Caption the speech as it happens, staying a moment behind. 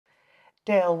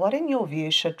Dale, what in your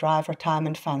view should drive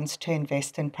retirement funds to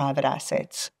invest in private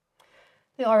assets?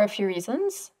 There are a few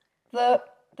reasons. The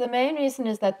main reason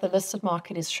is that the listed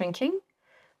market is shrinking.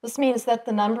 This means that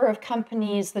the number of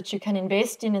companies that you can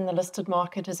invest in the listed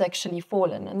market has actually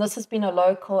fallen. And this has been a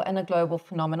local and a global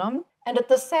phenomenon. And at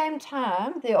the same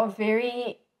time, there are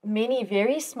many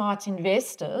very smart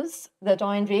investors that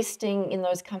are investing in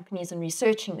those companies and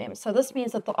researching them. So this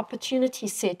means that the opportunity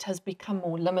set has become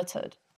more limited.